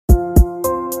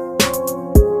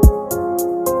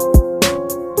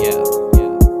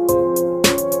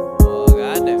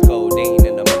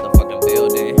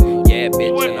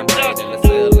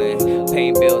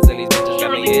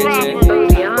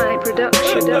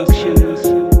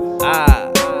Ah,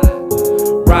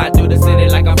 ride through the city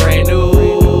like I'm brand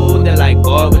new. They're like,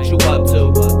 boy, what you up to?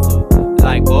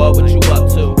 Like, boy, what you up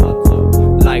to?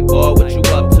 Like, boy, what you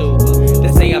up to?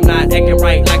 They say I'm not acting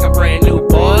right like I'm brand new,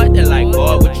 boy. They're like,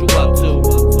 boy, what you up to?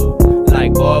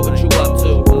 Like, boy, what you up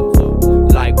to?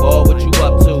 Like, boy, what you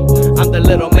up to? I'm the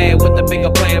little man with the bigger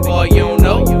plan, boy, you don't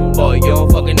know. Boy, you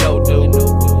don't fucking know, dude.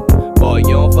 Boy,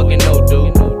 you don't fucking know,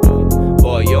 dude.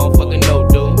 Boy, you don't fucking know,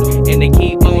 dude. And they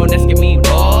keep on asking me,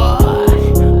 boy,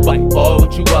 but boy,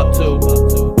 what you up to?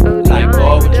 Like,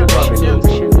 boy, what you up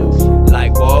to?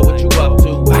 Like, boy, what you up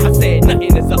to? I said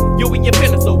nothing is up, you and your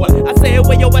feelings, so what? I said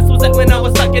where your ass was at when I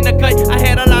was stuck in the cut. I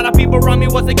had a lot of people around me,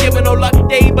 wasn't giving no luck.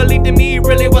 They believed in me,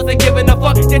 really wasn't giving a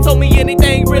fuck. They told me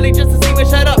anything, really just to see me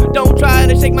shut up. Don't try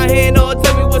to shake my hand or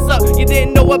tell me what's up. You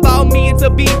didn't know about me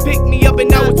until B picked me up, and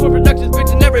now it's Twin Productions,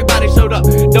 bitch, and everybody showed up.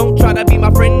 Don't try to be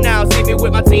my friend now, see me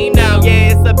with my team now.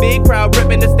 Yeah, it's a big crowd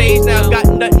ripping the stage now. Got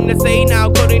nothing to say now,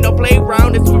 Codeen no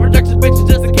playground. It's Twin Productions, bitches,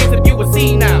 just in case if you would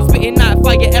see now. Spitting not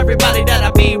fire, everybody that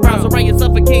I be around. Surround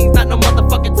yourself with kings, not no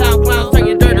motherfucking town clowns. Turn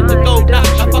your dirt into gold, not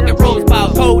a fucking rose pile.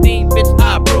 Codeen, bitch,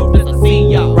 I approve this, I see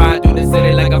y'all. Ride through the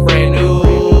city like I'm brand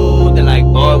new. They're like,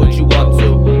 boy, what you up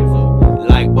to?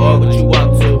 Like, boy, what you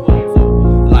up to?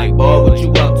 Like, boy, what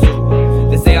you up to?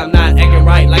 They say I'm not acting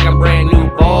right like I'm brand new,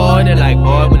 boy. They're like,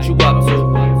 boy, what you up to?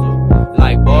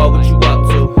 Like, boy, what you up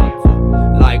to?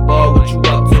 Like, boy, what you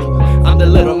up to? I'm the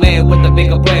little man with the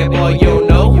bigger plan, boy, you don't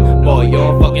know. Boy, you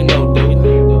don't fucking know,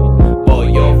 dude. Boy,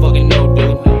 you don't fucking know,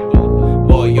 dude.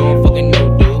 Boy, you don't fucking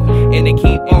know, dude. And they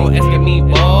keep on asking me,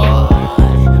 boy,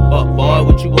 but boy,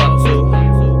 what you up to?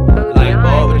 Like,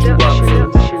 boy, what you up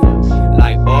to?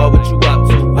 Like, boy, what you up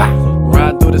to?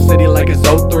 Ride through the city like it's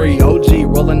 03,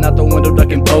 OG, rolling out the window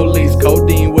ducking police.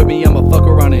 Codeine with me, I'ma fuck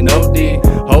around in OD.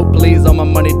 Hope please, all my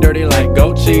money dirty like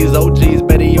goat cheese. OG's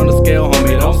Betty on the scale,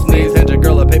 homie, don't sneeze. Hand your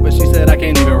girl a paper, she said I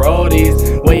can't even roll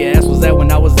these. Where your ass was at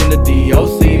when I was in the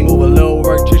DOC? Move a little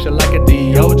work, treat you like a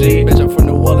DOG. Bitch, I'm from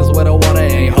New Orleans where the water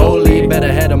ain't holy.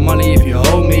 Better have the money if you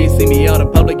owe me. See me out in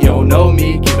public, you don't know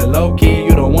me. Keep it low key,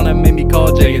 you don't wanna make me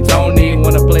call Jay and Tony.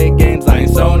 Wanna play games, I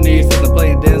ain't Sony. Since I'm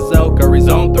playing Denzel, Curry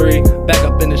Zone 3. Back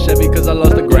up in the Chevy cause I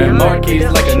lost the Grand Marquis.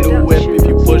 Like a new whip, if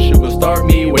you push, you gon' start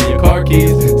me. Where your car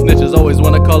keys? Snitches always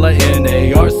wanna call her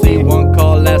NARC. One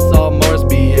call, that's all, Morris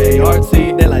BART.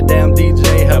 They like, damn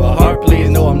DJ, have a heart please.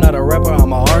 No, I'm not a rapper,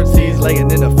 I'm a artist.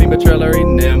 Laying in a FEMA trailer,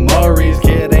 eating them Maurice.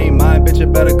 Kid ain't mine, bitch, you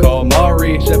better call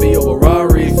Mari. Chevy over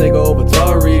Rari, Sega over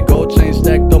Tari. Gold chain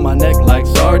stacked on my neck like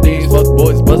sardines. Fuck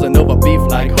boys buzzing over beef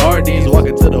like Hardee's.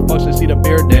 Walking to the function, see the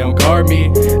beard down, car me.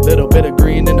 Little bit of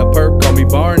green in the perk, call me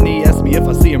Barney. Ask me if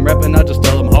I see him rapping, I just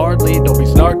tell him hardly. Don't be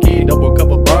snarky, double cup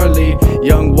of barley.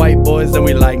 Young white boys and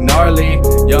we like gnarly.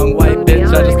 Young white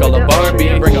bitch, I just call her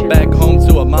Barbie. Bring her back home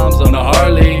to her mom's on a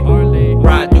Harley.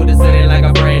 Ride through the city like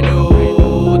I'm brand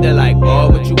new. They're like, boy,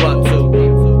 what you up to?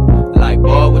 Like,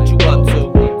 boy, what you up to?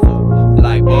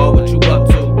 Like, boy, what you up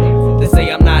to? They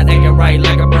say I'm not acting right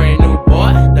like I'm brand new,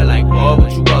 boy. They're like, boy,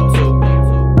 what you up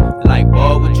to? Like,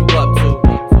 boy, what you up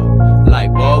to?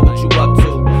 Like, boy, what you up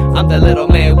to? I'm the little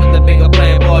man with the bigger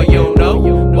plan, boy, you don't know.